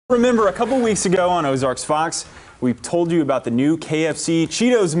Remember, a couple weeks ago on Ozarks Fox, we told you about the new KFC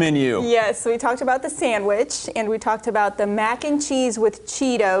Cheetos menu. Yes, we talked about the sandwich, and we talked about the mac and cheese with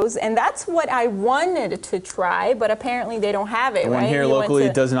Cheetos, and that's what I wanted to try, but apparently they don't have it, The one here locally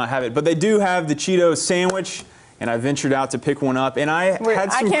does not have it, but they do have the Cheetos sandwich, and I ventured out to pick one up, and I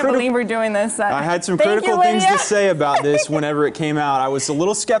can't believe we're doing this. I had some critical things to say about this whenever it came out. I was a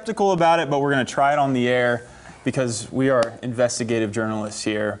little skeptical about it, but we're going to try it on the air because we are investigative journalists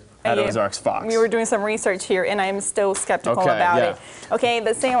here at Ozarks Fox. We were doing some research here, and I'm still skeptical about it. Okay,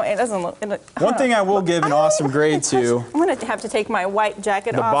 the sandwich, it doesn't look... One thing I will give an awesome grade to... I'm going to have to take my white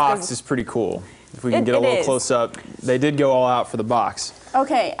jacket off. The box is pretty cool. If we can get a little close up. They did go all out for the box.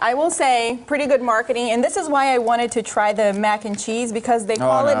 Okay, I will say pretty good marketing, and this is why I wanted to try the mac and cheese, because they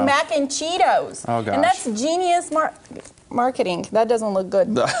call it mac and Cheetos. Oh, gosh. And that's genius marketing. That doesn't look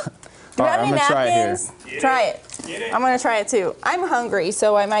good. Do you have any napkins? Try it. I'm going to try it too. I'm hungry,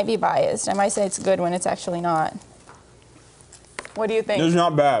 so I might be biased. I might say it's good when it's actually not. What do you think? It's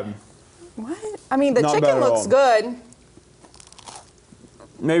not bad. What? I mean, the chicken looks good.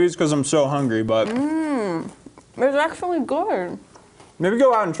 Maybe it's because I'm so hungry, but... It's actually good. Maybe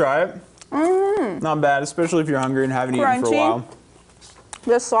go out and try it. Not bad, especially if you're hungry and haven't eaten for a while.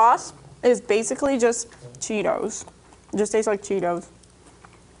 The sauce is basically just Cheetos. It just tastes like Cheetos.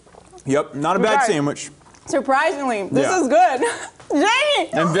 Yep, not a bad sandwich. Surprisingly, this is good.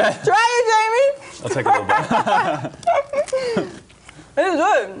 Jamie! Try it, Jamie! I'll take a little bit. It's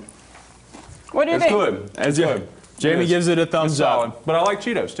good. What do you think? It's good. Jamie gives it a thumbs up. But I like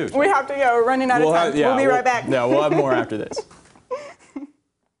Cheetos too. We have to go. We're running out of time. We'll be right back. Yeah, we'll have more after this.